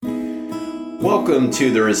Welcome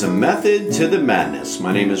to There Is a Method to the Madness.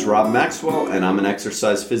 My name is Rob Maxwell, and I'm an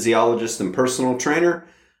exercise physiologist and personal trainer.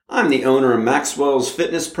 I'm the owner of Maxwell's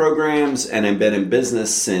Fitness Programs, and I've been in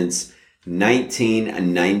business since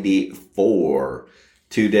 1994.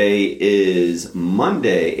 Today is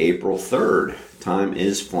Monday, April 3rd. Time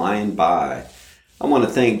is flying by. I want to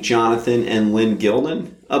thank Jonathan and Lyn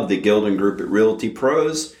Gildon of the Gildon Group at Realty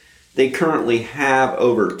Pros. They currently have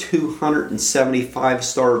over 275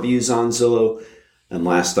 star reviews on Zillow, and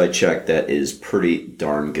last I checked, that is pretty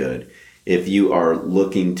darn good. If you are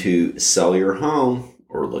looking to sell your home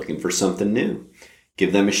or looking for something new,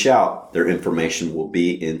 give them a shout. Their information will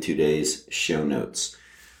be in today's show notes.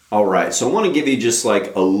 All right, so I want to give you just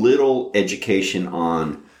like a little education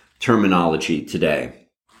on terminology today.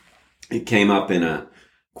 It came up in a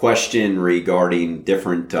question regarding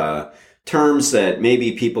different terms that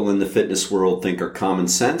maybe people in the fitness world think are common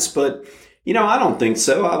sense, but I don't think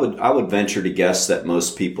so. I would venture to guess that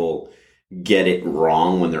most people get it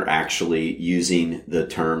wrong when they're actually using the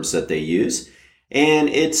terms that they use. And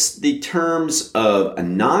it's the terms of a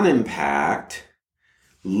non-impact,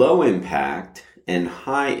 low impact, and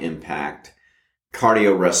high impact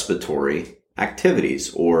cardiorespiratory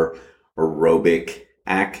activities or aerobic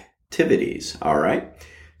activities. All right.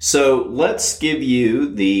 So let's give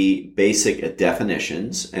you the basic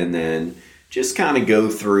definitions and then just kind of go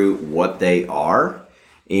through what they are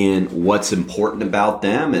and what's important about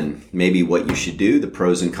them and maybe what you should do, the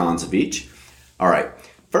pros and cons of each. All right.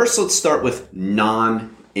 First, let's start with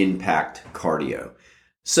non-impact cardio.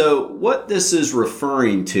 So what this is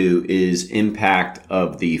referring to is impact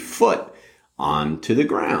of the foot onto the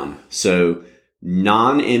ground. So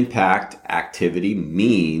non-impact activity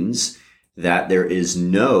means that there is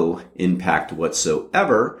no impact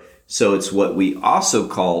whatsoever. So it's what we also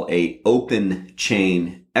call a open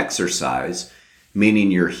chain exercise, meaning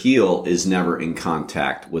your heel is never in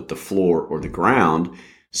contact with the floor or the ground.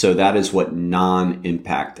 So that is what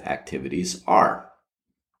non-impact activities are.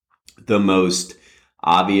 The most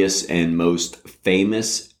obvious and most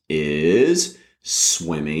famous is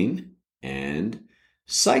swimming and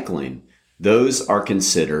cycling. Those are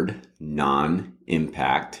considered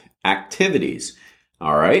non-impact activities.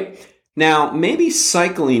 All right. Now, maybe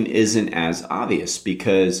cycling isn't as obvious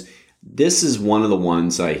because this is one of the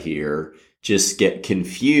ones I hear just get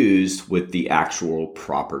confused with the actual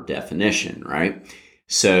proper definition, right?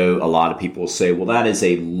 So a lot of people say, well, that is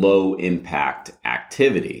a low impact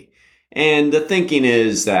activity. And the thinking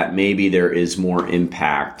is that maybe there is more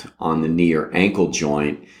impact on the knee or ankle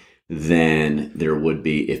joint than there would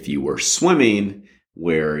be if you were swimming,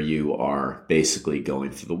 where you are basically going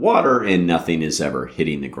through the water and nothing is ever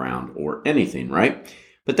hitting the ground or anything, right?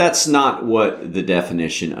 But that's not what the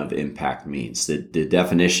definition of impact means. The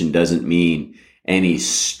definition doesn't mean any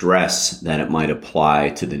stress that it might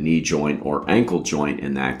apply to the knee joint or ankle joint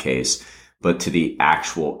in that case, but to the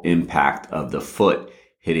actual impact of the foot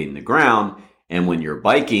hitting the ground. And when you're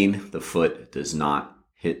biking, the foot does not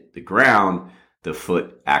hit the ground. The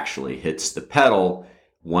foot actually hits the pedal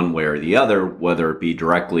one way or the other, whether it be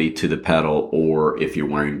directly to the pedal or if you're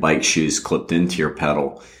wearing bike shoes clipped into your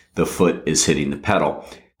pedal, the foot is hitting the pedal.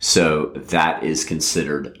 So that is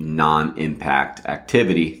considered non-impact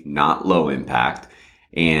activity, not low impact.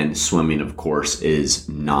 And swimming, of course, is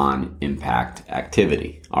non-impact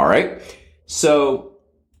activity. All right. So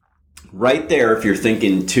right there, if you're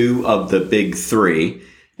thinking two of the big three,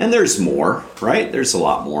 and there's more, right? There's a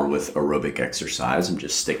lot more with aerobic exercise. I'm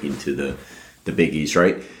just sticking to the biggies,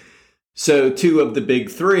 right? So two of the big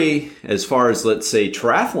three, as far as let's say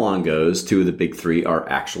triathlon goes, two of the big three are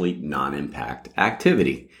actually non-impact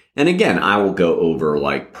activity. And again, I will go over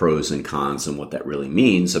like pros and cons and what that really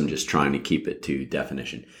means. I'm just trying to keep it to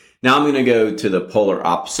definition. Now I'm going to go to the polar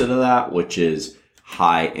opposite of that, which is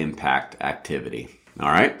high impact activity.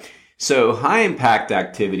 All right. So high impact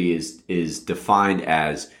activity is defined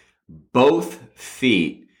as both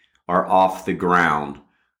feet are off the ground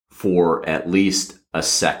for at least a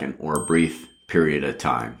second or a brief period of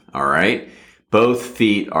time. All right. Both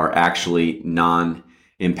feet are actually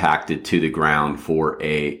non-impacted to the ground for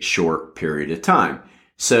a short period of time.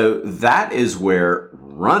 So that is where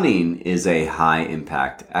running is a high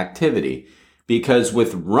impact activity, because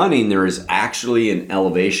with running, there is actually an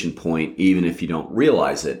elevation point, even if you don't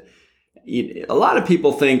realize it. A lot of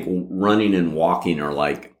people think running and walking are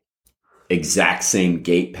like exact same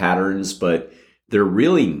gait patterns, but they're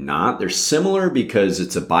really not. They're similar because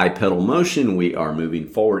it's a bipedal motion. We are moving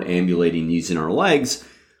forward, ambulating using our legs,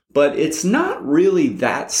 but it's not really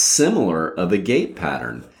that similar of a gait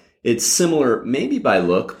pattern. It's similar maybe by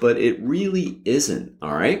look, but it really isn't.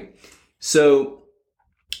 All right. So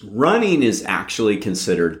Running is actually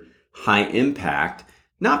considered high impact,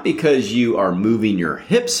 not because you are moving your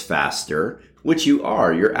hips faster, which you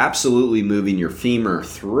are. You're absolutely moving your femur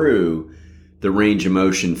through the range of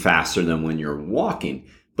motion faster than when you're walking.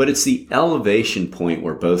 But it's the elevation point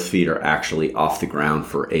where both feet are actually off the ground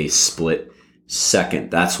for a split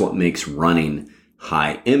second. That's what makes running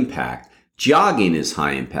high impact. Jogging is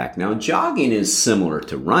high impact. Now, jogging is similar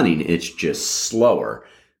to running. It's just slower,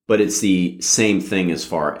 but it's the same thing as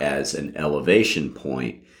far as an elevation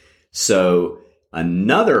point. So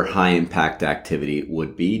another high impact activity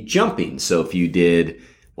would be jumping. So if you did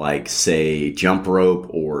like say jump rope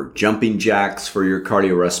or jumping jacks for your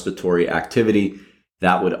cardiorespiratory activity,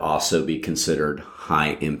 that would also be considered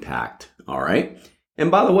high impact. All right. And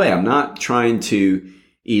by the way, I'm not trying to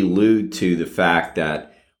allude to the fact that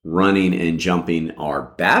running and jumping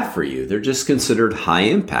are bad for you. They're just considered high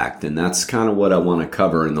impact. And that's kind of what I want to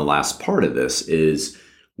cover in the last part of this, is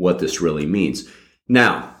what this really means.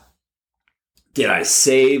 Now, did I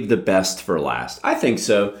save the best for last? I think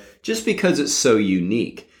so, just because it's so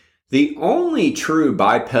unique. The only true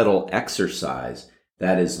bipedal exercise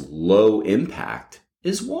that is low impact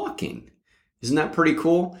is walking. Isn't that pretty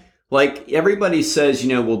cool? Like everybody says,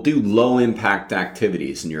 we'll do low impact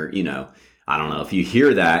activities, and I don't know, if you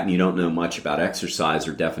hear that and you don't know much about exercise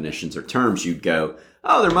or definitions or terms, you'd go,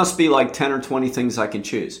 oh, there must be like 10 or 20 things I can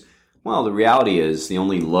choose. Well, the reality is the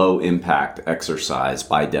only low impact exercise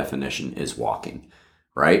by definition is walking,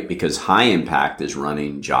 right? Because high impact is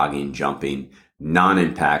running, jogging, jumping.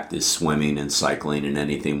 Non-impact is swimming and cycling and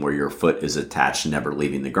anything where your foot is attached, never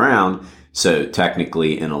leaving the ground. So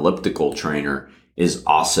technically an elliptical trainer is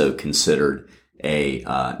also considered a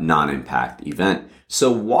non-impact event.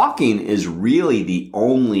 So walking is really the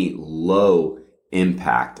only low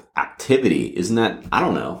impact activity. Isn't that, I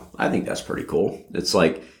don't know. I think that's pretty cool. It's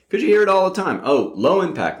like, because you hear it all the time. Oh, low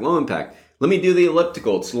impact, low impact. Let me do the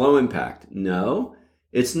elliptical. It's low impact. No,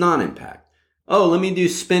 it's non-impact. Oh, let me do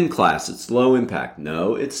spin class. It's low impact.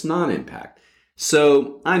 No, it's non-impact.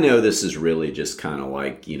 So I know this is really just kind of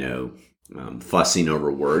like, fussing over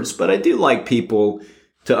words, but I do like people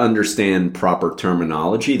to understand proper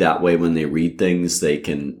terminology. That way, when they read things, they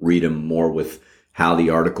can read them more with how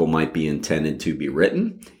the article might be intended to be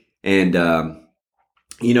written. And,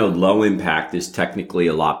 low impact is technically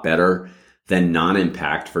a lot better than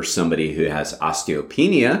non-impact for somebody who has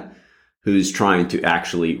osteopenia, who's trying to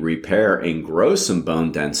actually repair and grow some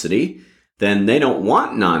bone density. Then they don't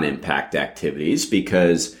want non-impact activities,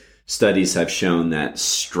 because studies have shown that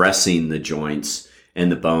stressing the joints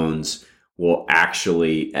and the bones will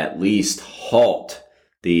actually at least halt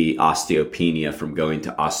the osteopenia from going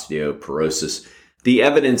to osteoporosis. The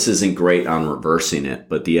evidence isn't great on reversing it,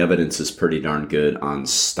 but the evidence is pretty darn good on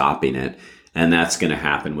stopping it. And that's going to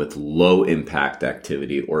happen with low impact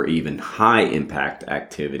activity or even high impact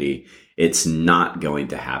activity. It's not going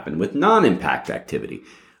to happen with non-impact activity.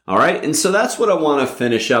 All right. And so that's what I want to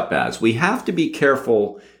finish up as. We have to be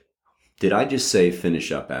careful. Did I just say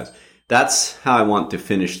finish up as? That's how I want to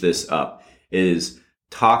finish this up, is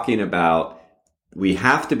talking about we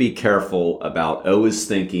have to be careful about always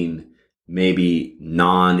thinking maybe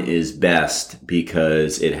non is best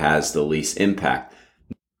because it has the least impact.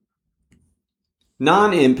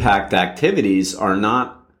 Non-impact activities are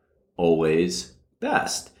not always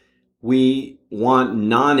best. We want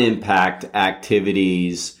non-impact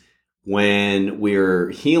activities when we're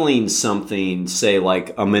healing something, say like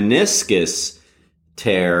a meniscus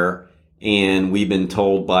tear, and we've been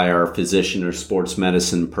told by our physician or sports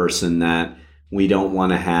medicine person that we don't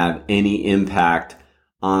want to have any impact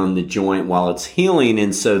on the joint while it's healing.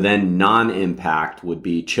 And so then non-impact would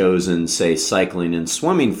be chosen, say cycling and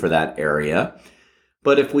swimming for that area.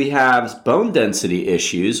 But if we have bone density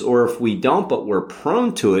issues, or if we don't, but we're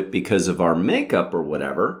prone to it because of our makeup or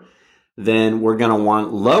whatever, then we're going to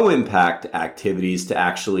want low impact activities to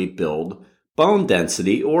actually build bone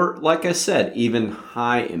density, or like I said, even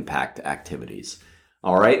high impact activities.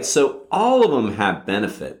 All right. So all of them have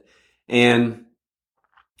benefit, and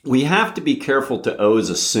we have to be careful to always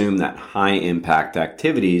assume that high impact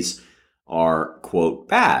activities are, quote,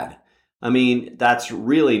 bad. I mean, that's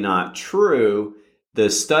really not true. The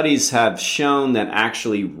studies have shown that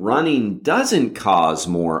actually running doesn't cause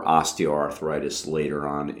more osteoarthritis later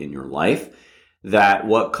on in your life. That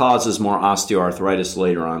what causes more osteoarthritis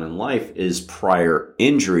later on in life is prior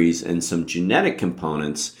injuries and some genetic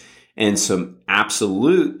components and some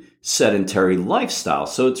absolute sedentary lifestyle.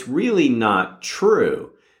 So it's really not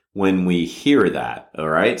true when we hear that, all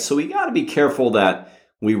right? So we got to be careful that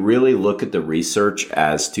we really look at the research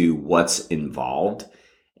as to what's involved.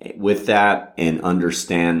 with that and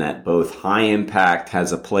understand that both high impact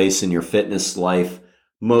has a place in your fitness life,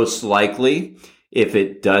 most likely. If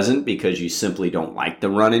it doesn't, because you simply don't like the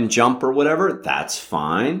run and jump or whatever, that's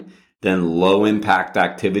fine. Then low impact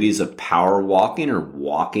activities of power walking or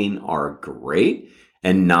walking are great.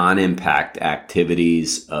 And non-impact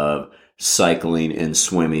activities of cycling and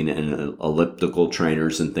swimming and elliptical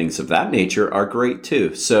trainers and things of that nature are great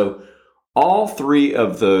too. So all three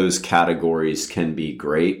of those categories can be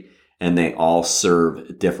great, and they all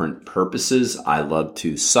serve different purposes. I love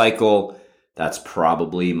to cycle. That's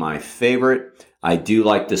probably my favorite. I do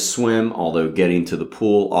like to swim, although getting to the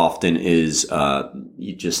pool often is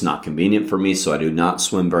just not convenient for me, so I do not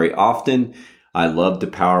swim very often. I love to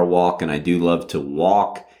power walk, and I do love to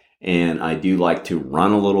walk, and I do like to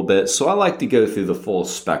run a little bit. So I like to go through the full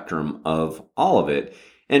spectrum of all of it.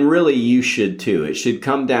 And really, you should too. It should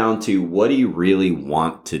come down to, what do you really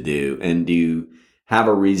want to do? And do you have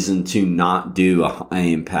a reason to not do a high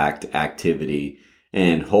impact activity?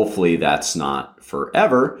 And hopefully that's not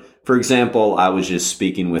forever. For example, I was just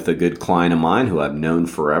speaking with a good client of mine who I've known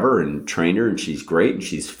forever and trained her, and she's great and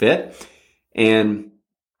she's fit. And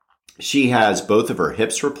she has both of her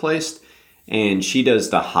hips replaced, and she does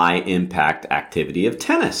the high impact activity of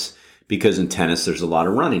tennis, because in tennis there's a lot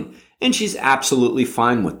of running, and she's absolutely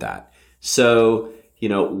fine with that. So,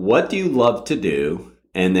 what do you love to do?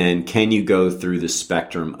 And then can you go through the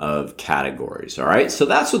spectrum of categories? All right. So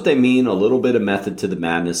that's what they mean. A little bit of method to the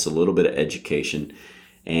madness, a little bit of education,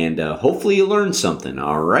 and hopefully you learn something.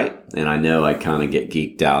 All right. And I know I kind of get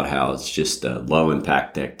geeked out how it's just a low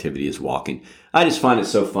impact activity is walking. I just find it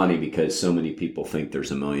so funny because so many people think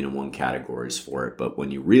there's 1,000,001 categories for it. But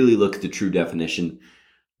when you really look at the true definition,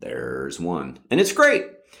 there's one. And it's great.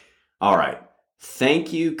 All right.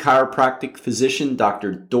 Thank you, Chiropractic Physician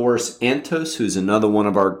Dr. Doris Antos, who's another one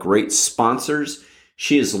of our great sponsors.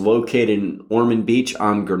 She is located in Ormond Beach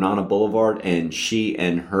on Granada Boulevard, and she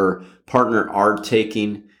and her partner are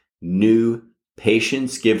taking new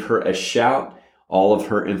patients. Give her a shout. All of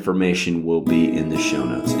her information will be in the show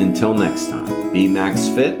notes. Until next time, be Max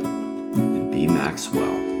Fit and be Max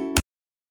Well.